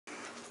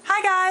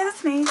Hi guys,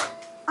 it's me.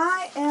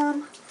 I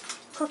am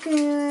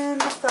cooking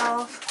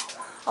myself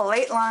a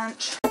late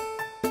lunch.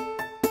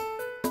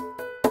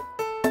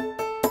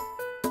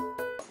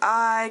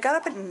 I got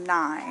up at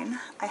 9.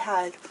 I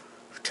had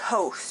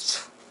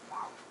toast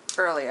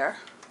earlier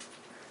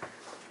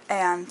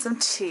and some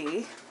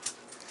tea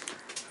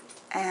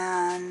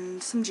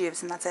and some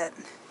juice, and that's it.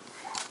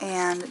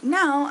 And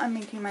now I'm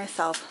making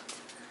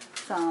myself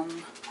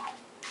some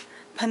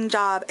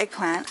Punjab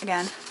eggplant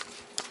again.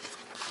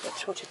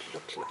 That's what it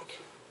looks like.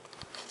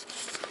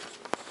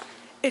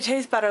 It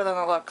tastes better than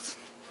it looks.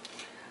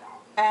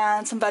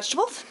 And some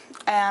vegetables.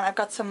 And I've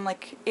got some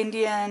like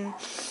Indian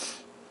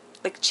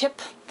like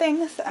chip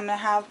things that I'm gonna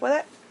have with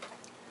it.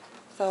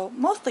 So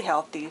mostly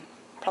healthy,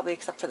 probably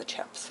except for the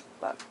chips,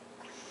 but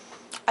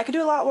I could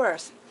do a lot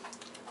worse.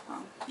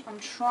 I'm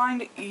trying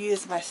to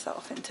ease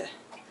myself into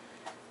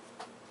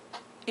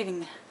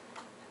eating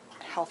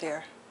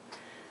healthier.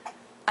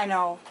 I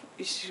know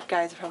you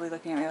guys are probably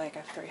looking at me like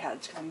I have 3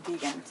 heads because I'm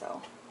vegan,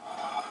 so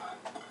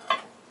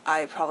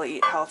I probably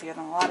eat healthier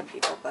than a lot of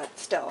people, but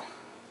still,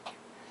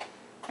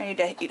 I need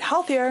to eat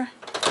healthier,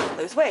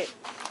 lose weight.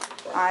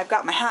 I've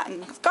got my hat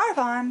and scarf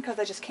on because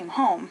I just came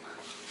home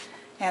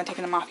and I haven't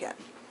taken them off yet.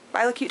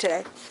 But I look cute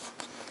today.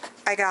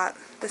 I got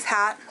this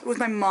hat. It was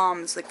my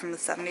mom's, like from the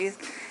 70s,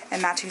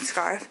 and matching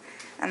scarf.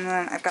 And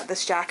then I've got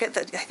this jacket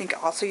that I think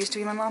also used to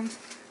be my mom's.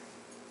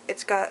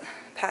 It's got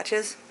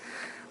patches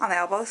on the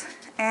elbows.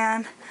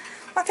 And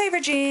my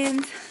favorite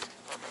jeans.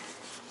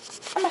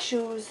 And my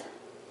shoes.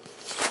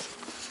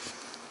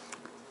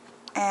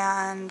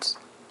 And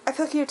I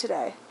feel cute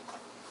today.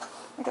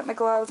 I got my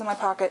gloves in my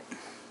pocket.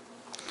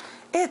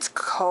 It's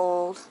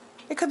cold.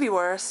 It could be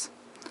worse.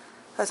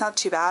 It's not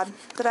too bad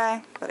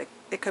today, but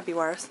it could be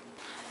worse.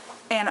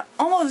 And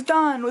almost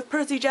done with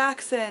Percy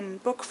Jackson,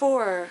 Book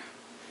 4,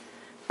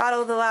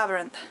 Battle of the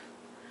Labyrinth.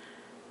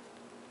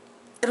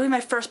 It'll be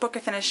my first book I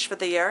finish for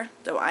the year,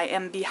 so I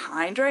am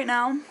behind right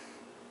now.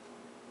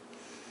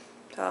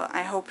 So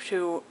I hope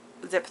to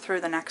zip through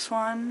the next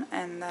one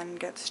and then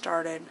get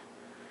started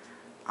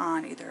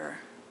on either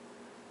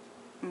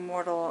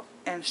Mortal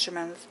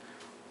Instruments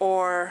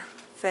or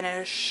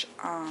finish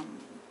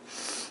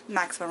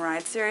Maximum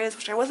Ride series,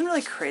 which I wasn't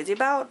really crazy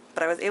about,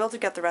 but I was able to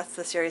get the rest of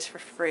the series for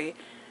free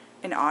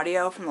in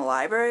audio from the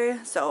library,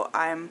 so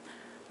I'm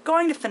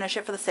going to finish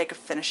it for the sake of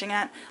finishing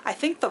it. I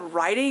think the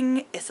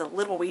writing is a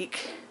little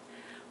weak,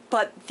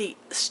 but the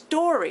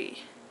story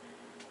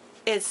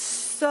is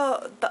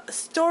so... the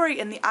story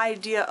and the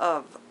idea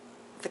of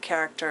the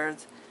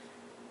characters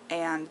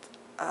and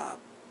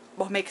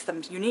what makes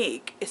them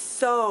unique is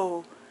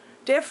so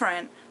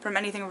different from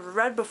anything we've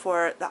read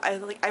before that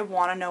I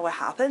want to know what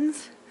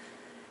happens,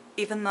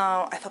 even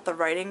though I thought the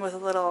writing was a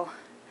little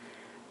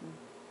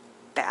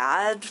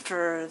bad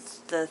for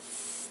the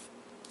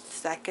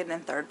second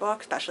and third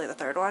book, especially the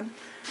third one.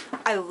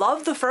 I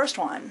love the first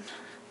one.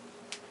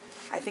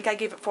 I think I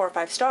gave it 4 or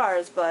 5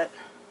 stars, but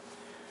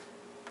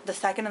the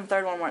second and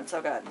third one weren't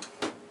so good.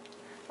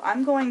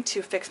 I'm going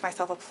to fix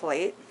myself a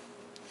plate,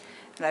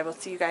 and I will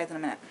see you guys in a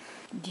minute.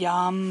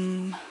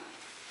 Yum.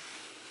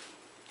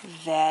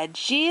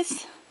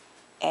 Veggies,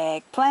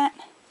 eggplant,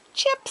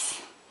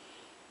 chips.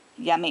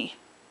 Yummy.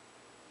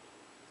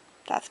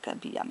 That's gonna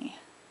be yummy.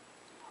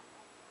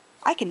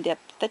 I can dip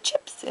the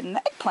chips in the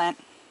eggplant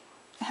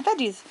and have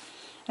veggies.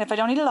 And if I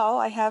don't eat it all,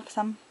 I have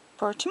some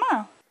for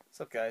tomorrow.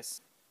 What's up,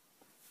 guys?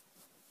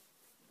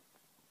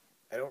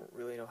 I don't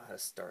really know how to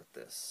start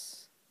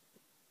this.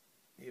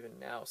 Even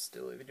now,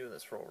 still, I've been doing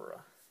this for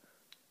over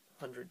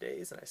 100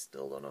 days, and I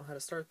still don't know how to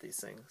start these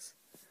things.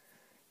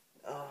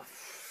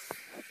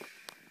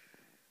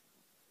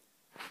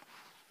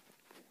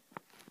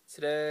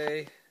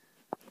 Today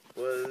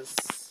was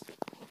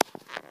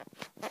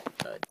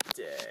a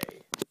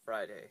day,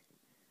 Friday,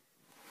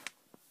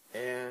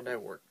 and I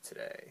worked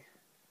today.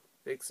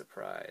 Big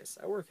surprise.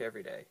 I work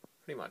every day,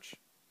 pretty much.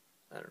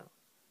 I don't know.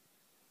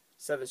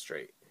 7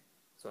 straight.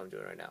 That's what I'm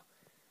doing right now.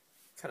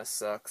 Kind of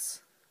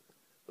sucks,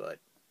 but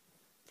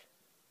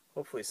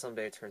hopefully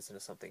someday it turns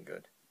into something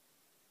good.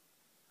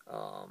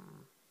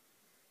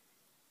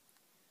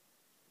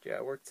 Yeah,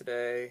 I worked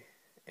today,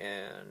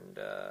 and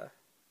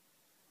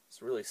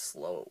it's really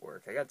slow at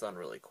work. I got done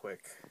really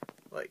quick,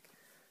 like,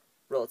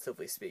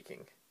 relatively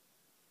speaking.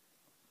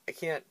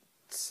 I'm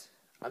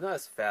not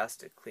as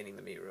fast at cleaning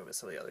the meat room as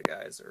some of the other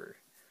guys, or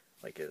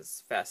like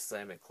as fast as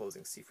I am at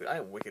closing seafood. I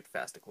am wicked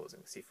fast at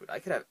closing seafood. I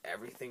could have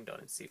everything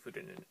done in seafood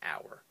in an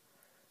hour.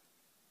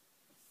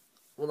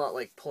 Well, not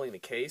like pulling the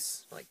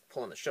case, like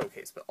pulling the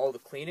showcase, but all the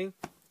cleaning,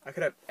 I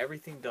could have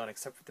everything done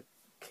except for the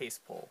case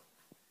pull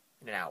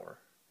in an hour.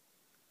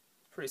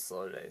 It's pretty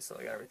slow today, so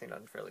I got everything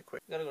done fairly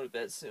quick. I gotta go to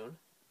bed soon,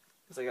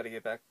 because I gotta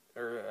get back,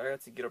 or I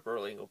have to get up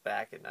early and go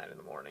back at 9 in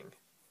the morning.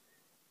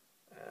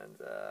 And,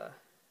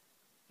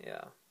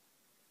 yeah.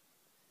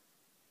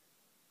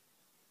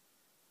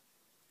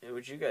 And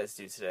what'd you guys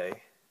do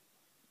today?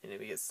 You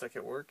maybe get stuck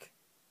at work?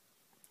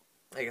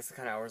 I guess the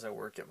kind of hours I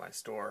work at my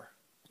store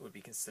would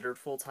be considered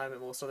full-time at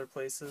most other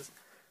places,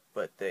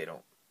 but they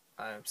don't.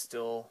 I'm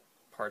still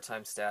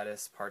part-time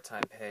status,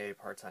 part-time pay,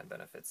 part-time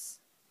benefits.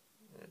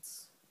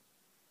 It's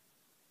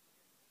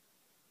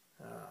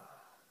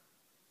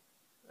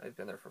I've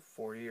been there for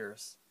 4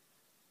 years.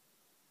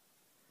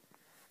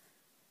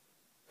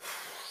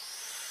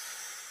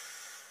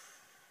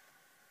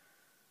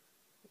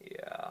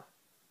 Yeah.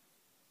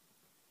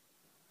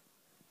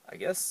 I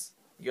guess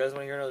you guys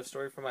want to hear another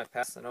story from my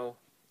past? I know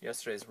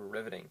yesterday's were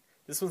riveting.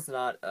 This one's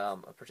not a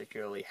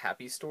particularly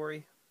happy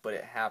story, but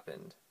it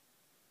happened.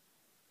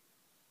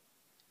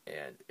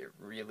 And it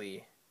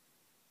really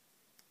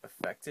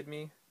affected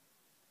me.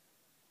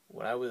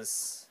 When I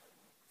was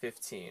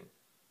 15,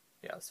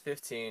 yeah, I was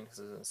 15 because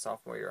I was in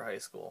sophomore year of high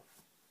school.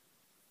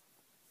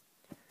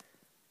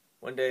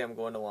 One day I'm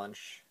going to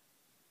lunch,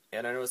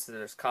 and I noticed that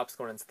there's cops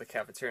going into the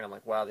cafeteria, and I'm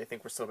like, wow, they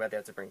think we're so bad they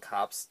have to bring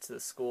cops to the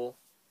school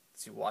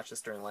to watch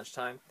us during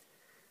lunchtime?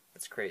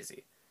 That's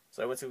crazy.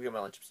 So I went to go get my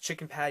lunch. It was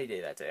Chicken Patty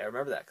Day that day. I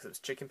remember that because it was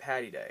Chicken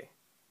Patty Day.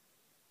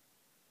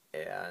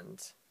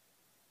 And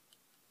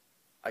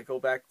I go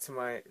back to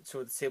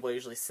the table I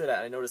usually sit at,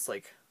 and I notice,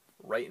 like,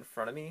 right in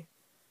front of me,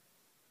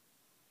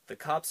 the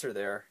cops are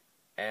there,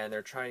 and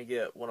they're trying to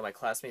get one of my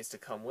classmates to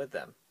come with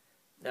them.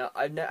 Now,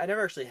 I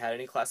never actually had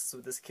any classes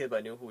with this kid, but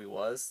I knew who he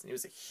was. He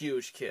was a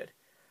huge kid.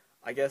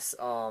 I guess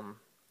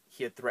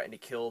he had threatened to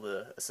kill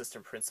the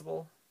assistant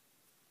principal,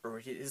 or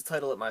his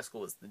title at my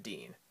school was the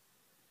dean.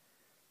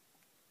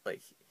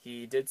 Like,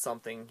 he did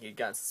something, he had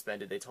gotten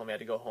suspended, they told me I had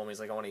to go home, he's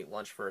like, I want to eat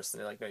lunch first, and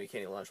they're like, no, you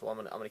can't eat lunch, well,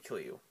 I'm gonna kill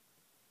you.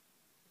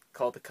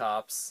 Called the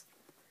cops,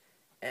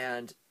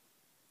 and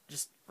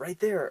just right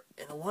there,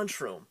 in the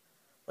lunchroom,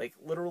 like,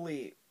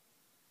 literally,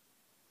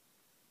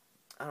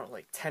 I don't know,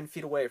 like 10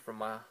 feet away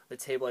from the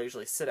table I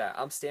usually sit at,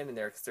 I'm standing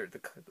there because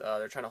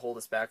they're trying to hold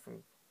us back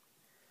from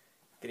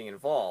getting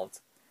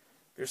involved.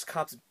 There's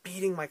cops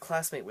beating my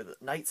classmate with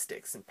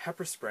nightsticks and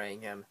pepper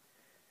spraying him,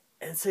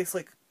 and it takes,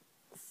 like,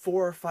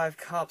 4 or 5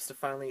 cops to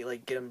finally,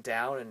 like, get him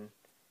down and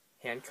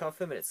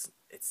handcuff him, and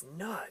it's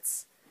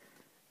nuts.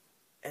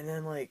 And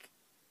then, like,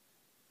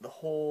 the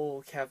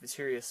whole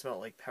cafeteria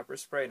smelled like pepper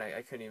spray, and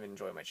I couldn't even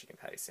enjoy my chicken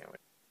patty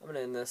sandwich. I'm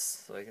gonna end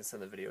this so I can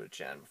send the video to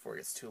Jen before it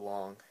gets too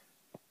long.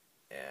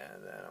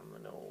 And then I'm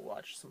gonna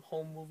watch some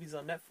home movies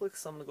on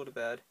Netflix. I'm gonna go to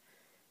bed.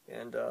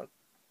 And, oh,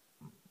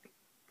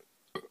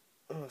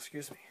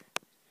 excuse me.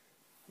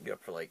 Get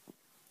up for, like,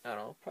 I don't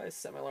know, probably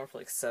set my alarm for,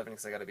 like, 7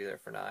 because I gotta be there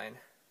for 9.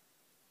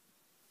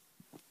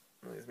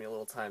 It gives me a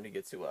little time to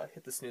get to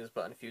hit the snooze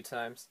button a few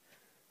times.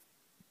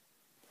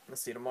 I'll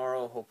see you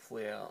tomorrow.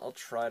 Hopefully, I'll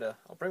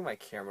bring my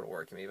camera to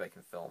work and maybe I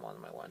can film on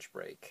my lunch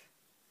break.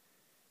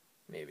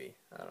 Maybe.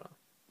 I don't know.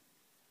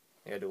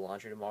 I gotta do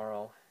laundry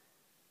tomorrow.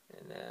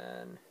 And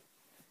then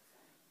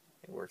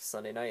I work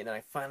Sunday night, and then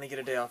I finally get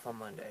a day off on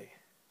Monday.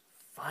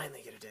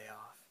 Finally get a day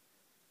off.